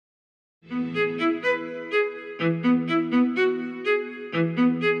Hi,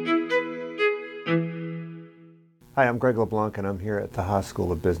 I'm Greg LeBlanc, and I'm here at the Haas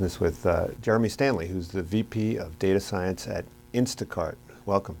School of Business with Jeremy Stanley, who's the VP of Data Science at Instacart.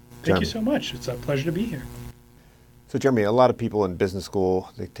 Welcome, Jeremy. Thank you so much. It's a pleasure to be here. So, Jeremy, a lot of people in business school,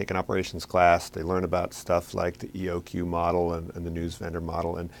 they take an operations class, they learn about stuff like the EOQ model and the news vendor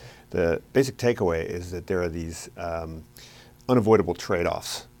model, and the basic takeaway is that there are these unavoidable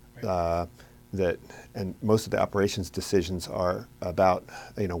trade-offs. Right. And most of the operations decisions are about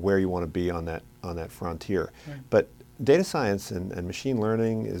where you want to be on that frontier. Right. But data science and machine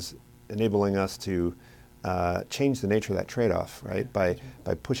learning is enabling us to change the nature of that trade-off, right? By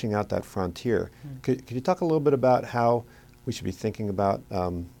pushing out that frontier. Could you talk a little bit about how we should be thinking about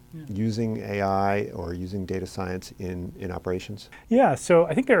using AI or using data science in operations? Yeah, so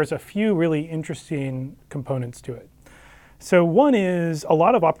I think there's a few really interesting components to it. So one is a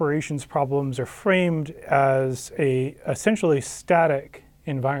lot of operations problems are framed as a essentially static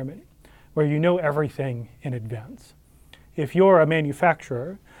environment where you know everything in advance. If you're a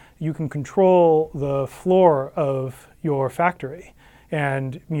manufacturer, you can control the floor of your factory.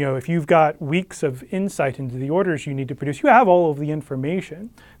 And if you've got weeks of insight into the orders you need to produce, you have all of the information.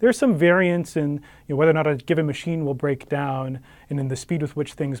 There's some variance in whether or not a given machine will break down and in the speed with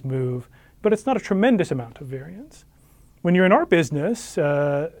which things move, but it's not a tremendous amount of variance. When you're in our business,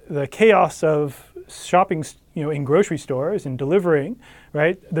 the chaos of shopping, in grocery stores and delivering,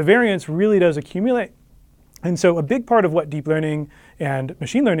 right, the variance really does accumulate. And so a big part of what deep learning and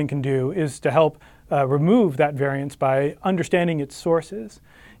machine learning can do is to help remove that variance by understanding its sources.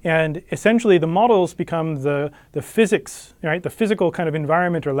 And essentially the models become the physics, right, the physical kind of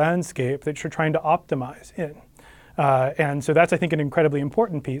environment or landscape that you're trying to optimize in. And so that's, I think, an incredibly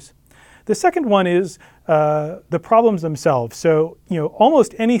important piece. The second one is the problems themselves. So,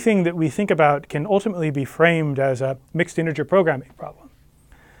 almost anything that we think about can ultimately be framed as a mixed integer programming problem.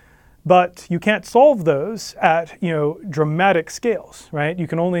 But you can't solve those at, dramatic scales, right? You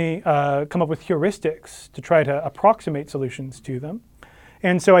can only come up with heuristics to try to approximate solutions to them.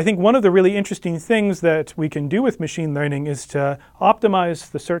 And so I think one of the really interesting things that we can do with machine learning is to optimize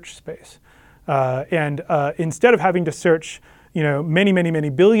the search space. And instead of having to search many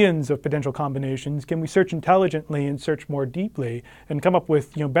billions of potential combinations, can we search intelligently and search more deeply and come up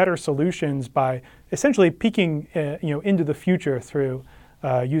with better solutions by essentially peeking into the future through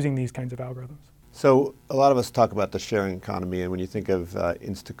using these kinds of algorithms? So a lot of us talk about the sharing economy, and when you think of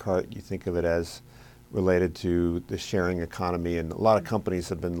Instacart, you think of it as related to the sharing economy, and a lot of companies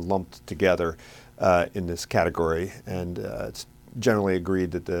have been lumped together in this category, and it's generally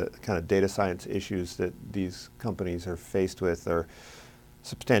agreed that the kind of data science issues that these companies are faced with are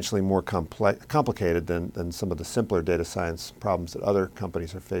substantially more complicated than some of the simpler data science problems that other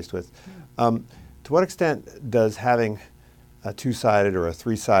companies are faced with. To what extent does having a two-sided or a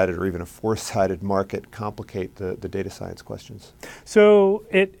three-sided or even a four-sided market complicate the data science questions? So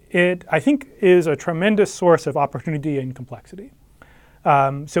it I think, is a tremendous source of opportunity and complexity.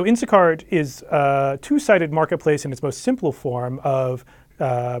 So Instacart is a two-sided marketplace in its most simple form of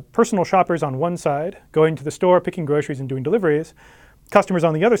personal shoppers on one side, going to the store, picking groceries and doing deliveries, customers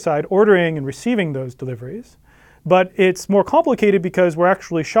on the other side, ordering and receiving those deliveries. But it's more complicated because we're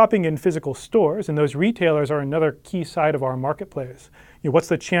actually shopping in physical stores, and those retailers are another key side of our marketplace. What's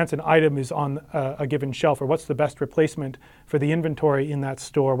the chance an item is on a given shelf, or what's the best replacement for the inventory in that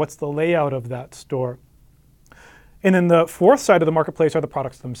store? What's the layout of that store? And then the fourth side of the marketplace are the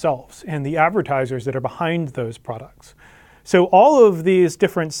products themselves and the advertisers that are behind those products. So all of these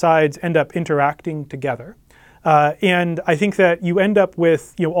different sides end up interacting together. And I think that you end up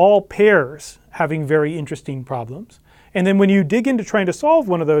with all pairs having very interesting problems. And then when you dig into trying to solve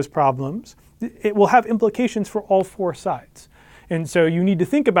one of those problems, it will have implications for all four sides. And so you need to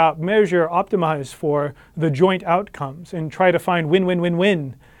think about, measure, optimize for the joint outcomes and try to find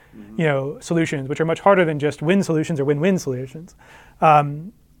win-win-win-win solutions, which are much harder than just win solutions or win-win solutions.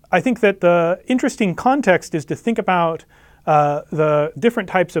 I think that the interesting context is to think about the different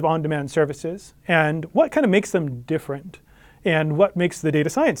types of on-demand services and what kind of makes them different and what makes the data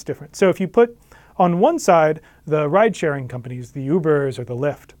science different. So if you put on one side the ride-sharing companies, the Ubers or the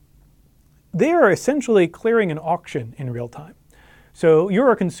Lyft, they are essentially clearing an auction in real time. So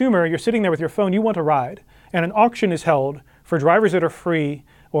you're a consumer, you're sitting there with your phone, you want a ride, and an auction is held for drivers that are free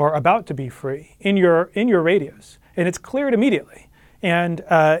or about to be free in your radius, and it's cleared immediately. And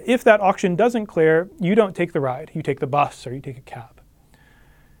if that auction doesn't clear, you don't take the ride, you take the bus or you take a cab.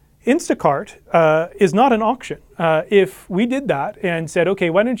 Instacart is not an auction. If we did that and said, okay,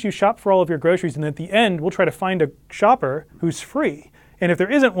 why don't you shop for all of your groceries, and at the end we'll try to find a shopper who's free, and if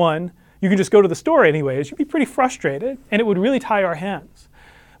there isn't one, you can just go to the store anyways, you'd be pretty frustrated, and it would really tie our hands.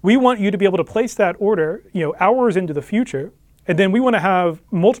 We want you to be able to place that order, hours into the future, and then we want to have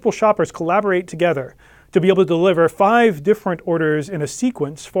multiple shoppers collaborate together to be able to deliver 5 different orders in a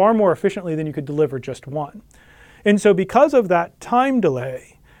sequence far more efficiently than you could deliver just one. And so because of that time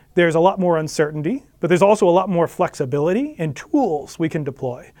delay, there's a lot more uncertainty, but there's also a lot more flexibility and tools we can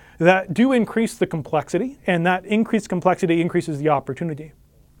deploy that do increase the complexity, and that increased complexity increases the opportunity.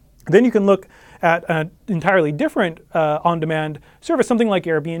 Then you can look at an entirely different on-demand service, something like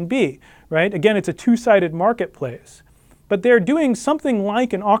Airbnb, right? Again, it's a two-sided marketplace, but they're doing something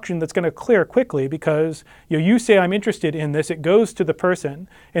like an auction that's going to clear quickly because you say, I'm interested in this, it goes to the person,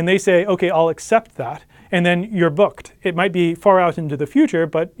 and they say, okay, I'll accept that, and then you're booked. It might be far out into the future,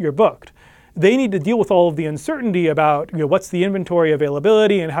 but you're booked. They need to deal with all of the uncertainty about what's the inventory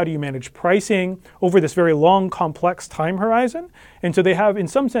availability and how do you manage pricing over this very long, complex time horizon. And so they have, in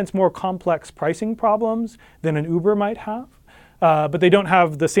some sense, more complex pricing problems than an Uber might have. But they don't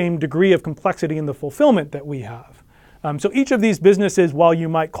have the same degree of complexity in the fulfillment that we have. So each of these businesses, while you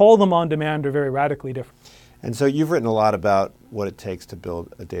might call them on demand, are very radically different. And so you've written a lot about what it takes to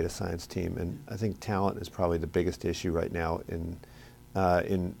build a data science team. And I think talent is probably the biggest issue right now in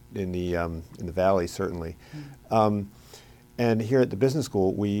the Valley, certainly. And here at the business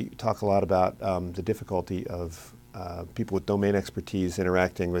school, we talk a lot about the difficulty of people with domain expertise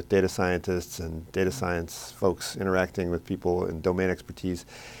interacting with data scientists and data science folks interacting with people in domain expertise.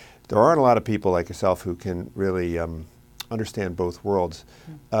 There aren't a lot of people like yourself who can really understand both worlds.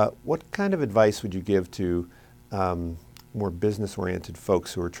 What kind of advice would you give to more business-oriented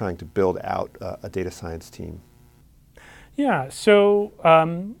folks who are trying to build out a data science team? Yeah, so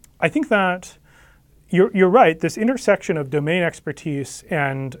I think that you're right. This intersection of domain expertise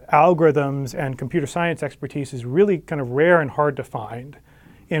and algorithms and computer science expertise is really kind of rare and hard to find.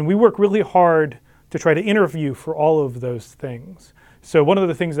 And we work really hard to try to interview for all of those things. So one of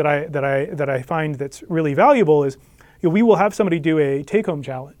the things that I find that's really valuable is we will have somebody do a take-home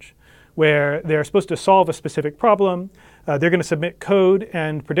challenge where they're supposed to solve a specific problem. They're going to submit code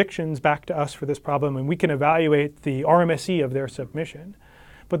and predictions back to us for this problem, and we can evaluate the RMSE of their submission.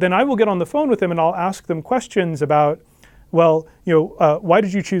 But then I will get on the phone with them and I'll ask them questions about, well, why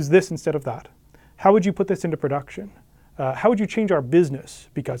did you choose this instead of that? How would you put this into production? How would you change our business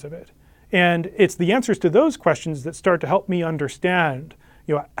because of it? And it's the answers to those questions that start to help me understand,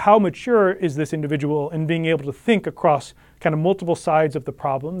 how mature is this individual in being able to think across kind of multiple sides of the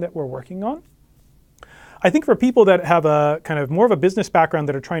problem that we're working on. I think for people that have a kind of more of a business background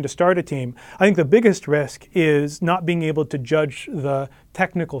that are trying to start a team, I think the biggest risk is not being able to judge the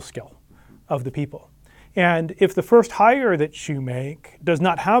technical skill of the people. And if the first hire that you make does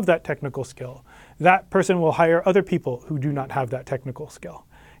not have that technical skill, that person will hire other people who do not have that technical skill.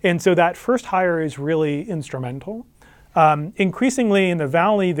 And so that first hire is really instrumental. Increasingly in the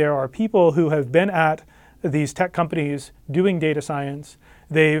Valley, there are people who have been at these tech companies doing data science.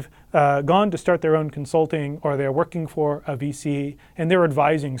 They've gone to start their own consulting, or they're working for a VC, and they're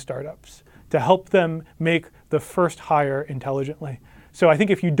advising startups to help them make the first hire intelligently. So I think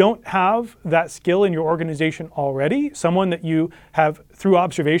if you don't have that skill in your organization already, someone that you have, through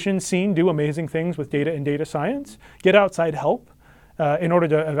observation, seen do amazing things with data and data science, get outside help in order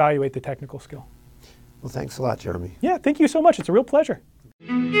to evaluate the technical skill. Well, thanks a lot, Jeremy. Yeah, thank you so much. It's a real pleasure.